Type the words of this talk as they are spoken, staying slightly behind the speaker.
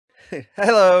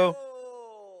Hello.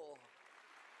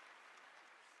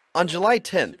 On July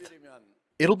 10th,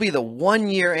 it'll be the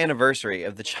 1-year anniversary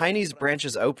of the Chinese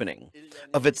branch's opening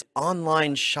of its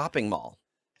online shopping mall.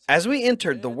 As we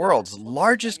entered the world's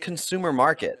largest consumer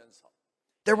market,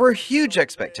 there were huge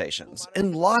expectations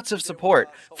and lots of support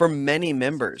for many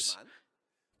members.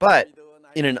 But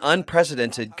in an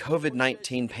unprecedented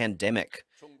COVID-19 pandemic,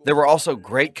 there were also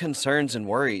great concerns and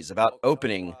worries about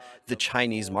opening the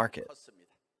Chinese market.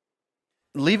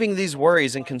 Leaving these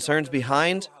worries and concerns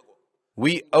behind,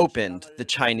 we opened the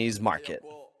Chinese market.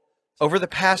 Over the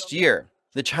past year,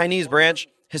 the Chinese branch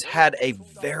has had a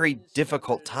very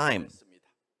difficult time.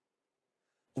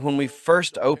 When we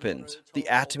first opened the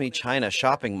Atomy China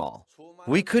shopping mall,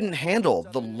 we couldn't handle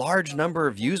the large number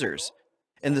of users,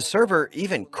 and the server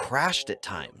even crashed at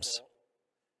times.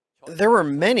 There were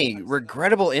many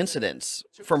regrettable incidents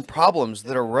from problems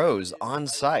that arose on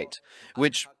site,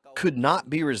 which could not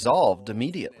be resolved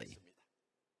immediately.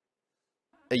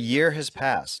 A year has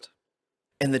passed,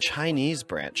 and the Chinese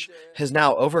branch has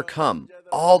now overcome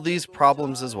all these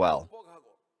problems as well,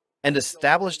 and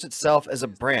established itself as a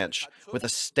branch with a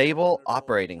stable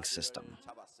operating system.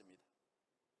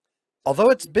 Although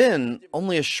it's been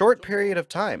only a short period of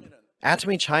time,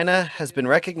 Atomy China has been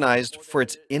recognized for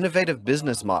its innovative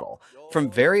business model from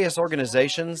various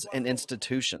organizations and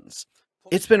institutions.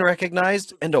 It's been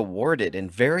recognized and awarded in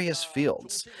various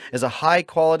fields as a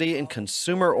high-quality and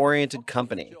consumer-oriented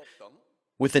company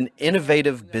with an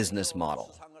innovative business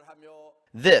model.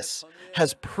 This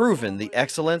has proven the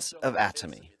excellence of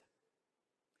Atomy.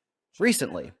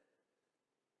 Recently,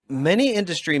 many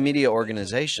industry media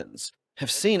organizations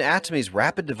have seen Atomy's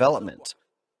rapid development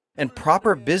and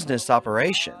proper business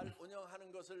operation,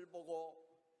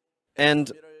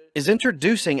 and is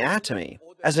introducing Atomy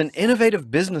as an innovative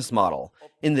business model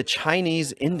in the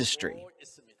Chinese industry.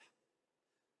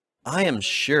 I am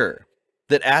sure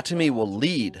that Atomy will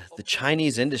lead the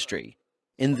Chinese industry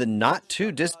in the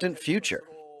not-too-distant future.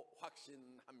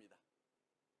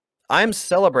 I'm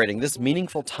celebrating this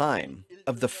meaningful time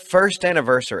of the first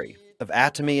anniversary of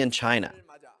Atomy in China.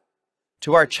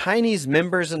 To our Chinese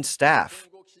members and staff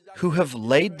who have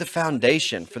laid the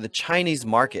foundation for the Chinese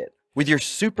market with your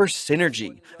super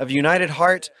synergy of united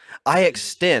heart, I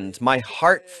extend my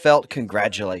heartfelt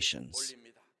congratulations.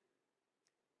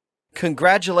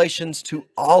 Congratulations to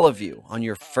all of you on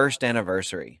your first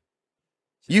anniversary.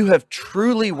 You have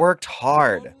truly worked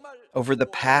hard over the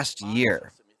past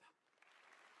year.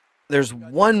 There's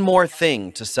one more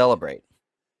thing to celebrate.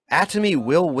 Atomy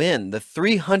will win the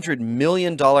 $300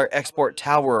 million Export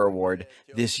Tower Award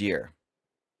this year.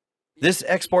 This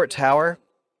Export Tower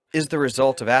is the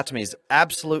result of Atomy's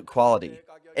absolute quality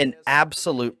and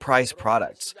absolute price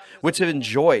products, which have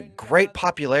enjoyed great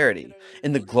popularity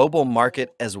in the global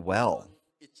market as well.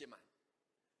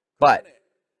 But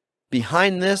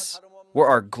behind this were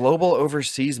our global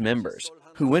overseas members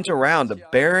who went around a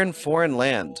barren foreign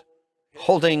land,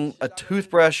 holding a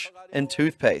toothbrush and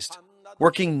toothpaste,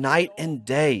 working night and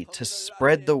day to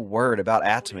spread the word about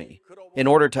Atomy in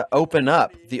order to open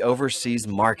up the overseas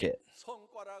market.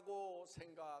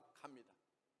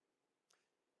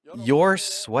 Your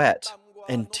sweat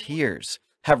and tears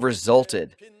have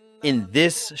resulted in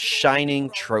this shining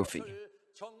trophy.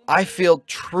 I feel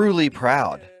truly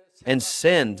proud and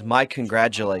send my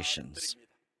congratulations.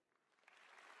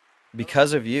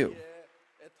 Because of you,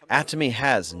 Atomy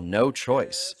has no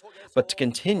choice but to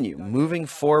continue moving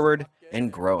forward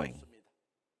and growing.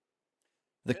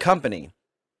 The company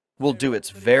will do its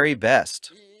very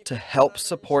best to help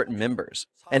support members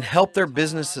and help their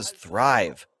businesses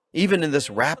thrive even in this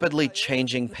rapidly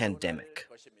changing pandemic.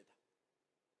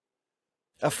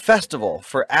 A festival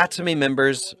for Atomy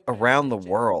members around the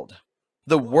world,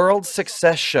 the World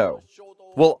Success Show,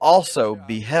 will also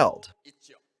be held.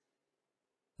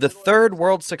 The third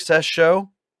World Success Show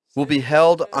will be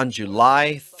held on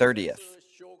July 30th.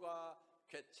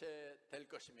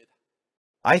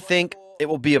 I think it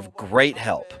will be of great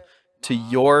help to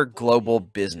your global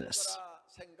business.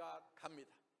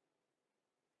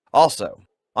 Also,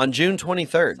 on June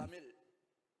 23rd,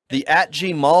 the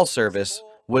 @G Mall service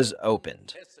was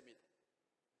opened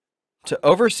to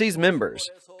overseas members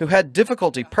who had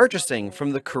difficulty purchasing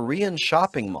from the Korean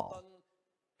shopping mall.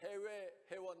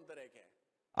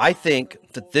 I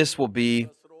think that this will be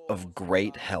of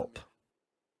great help.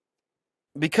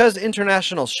 Because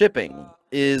international shipping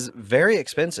is very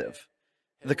expensive,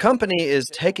 the company is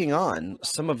taking on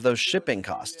some of those shipping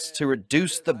costs to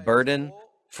reduce the burden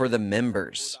for the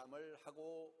members.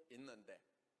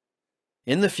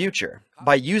 In the future,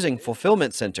 by using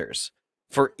fulfillment centers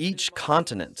for each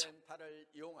continent,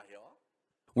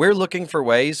 We're looking for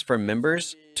ways for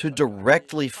members to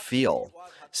directly feel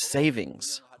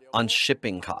savings on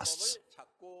shipping costs.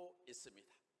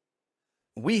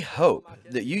 We hope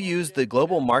that you use the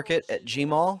global market at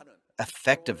Gmall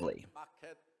effectively,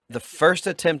 the first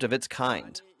attempt of its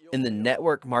kind in the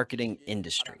network marketing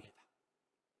industry.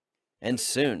 And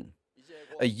soon,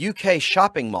 a UK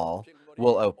shopping mall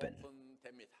will open.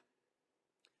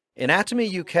 In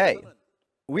Atomy UK,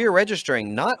 we are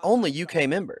registering not only UK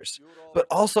members, but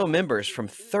also members from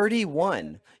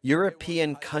 31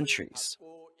 European countries.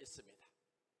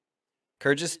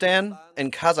 Kyrgyzstan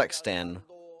and Kazakhstan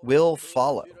will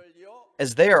follow,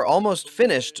 as they are almost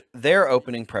finished their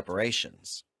opening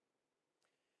preparations.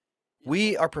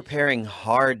 We are preparing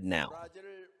hard now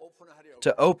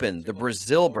to open the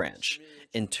Brazil branch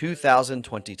in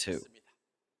 2022.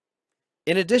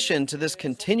 In addition to this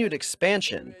continued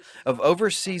expansion of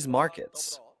overseas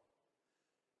markets,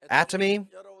 Atomy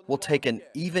will take an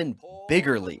even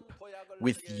bigger leap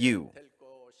with you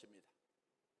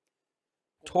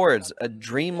towards a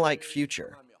dreamlike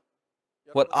future.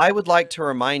 What I would like to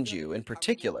remind you in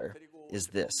particular is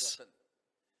this: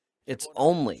 it's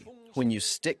only when you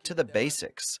stick to the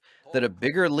basics that a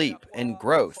bigger leap and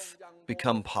growth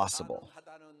become possible.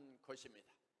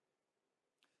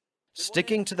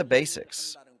 Sticking to the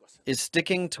basics is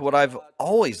sticking to what I've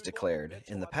always declared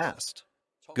in the past.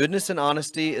 Goodness and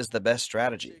honesty is the best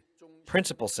strategy,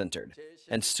 principle-centered,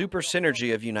 and super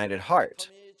synergy of United Heart.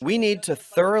 We need to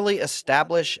thoroughly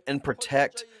establish and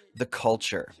protect the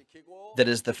culture that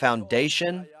is the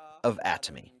foundation of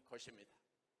Atomy.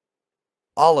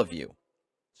 All of you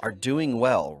are doing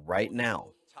well right now.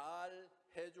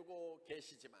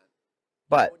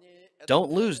 But don't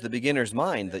lose the beginner's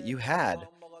mind that you had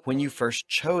when you first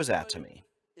chose Atomy.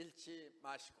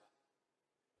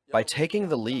 By taking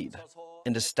the lead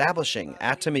and establishing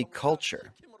Atomy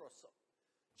culture,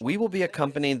 we will be a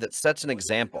company that sets an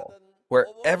example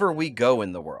wherever we go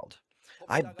in the world.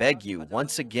 I beg you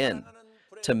once again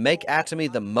to make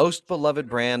Atomy the most beloved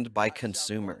brand by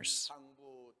consumers.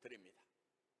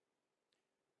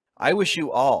 I wish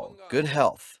you all good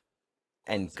health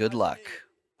and good luck.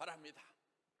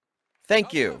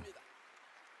 Thank you.